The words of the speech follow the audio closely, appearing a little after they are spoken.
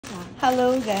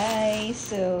Hello guys,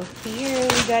 so here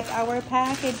we got our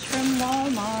package from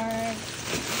Walmart.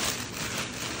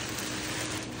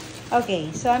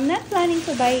 Okay, so I'm not planning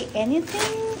to buy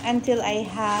anything until I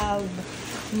have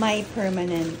my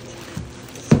permanent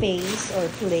space or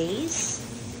place,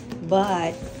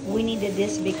 but we needed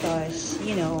this because,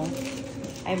 you know,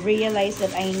 I've realized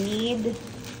that I need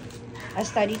a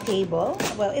study table.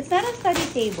 Well, it's not a study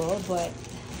table, but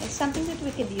it's something that we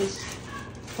could use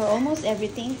for almost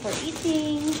everything, for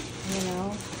eating, you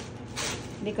know,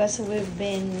 because we've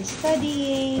been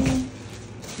studying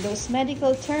those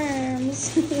medical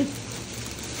terms.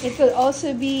 It could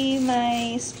also be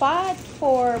my spot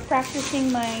for practicing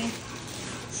my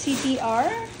CPR.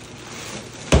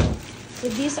 So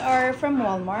these are from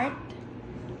Walmart.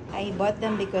 I bought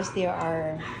them because they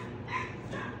are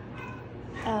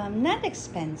not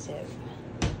expensive.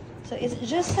 So it's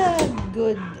just a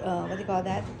good, what do you call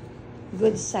that?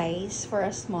 Good size for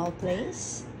a small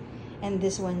place. And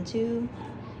this one too.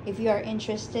 If you are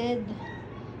interested,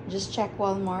 just check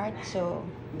Walmart. So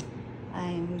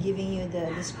I'm giving you the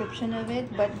description of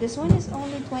it, but this one is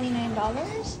only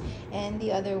 $29, and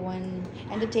the other one,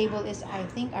 and the table is, I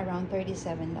think, around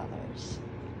 $37.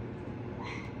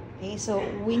 Okay, so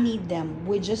we need them.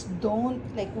 We just don't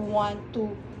like want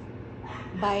to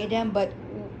buy them, but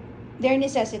they're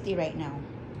necessity right now.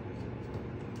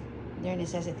 They're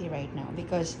necessity right now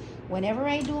because whenever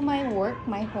I do my work,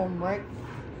 my homework,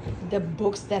 the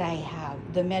books that I have,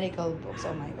 the medical books,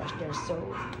 oh my gosh, they're so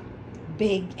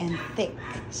big and thick.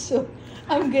 So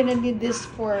I'm gonna need this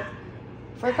for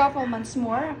a couple months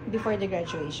more before the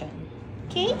graduation.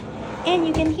 Okay, and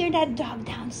you can hear that dog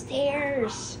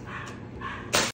downstairs.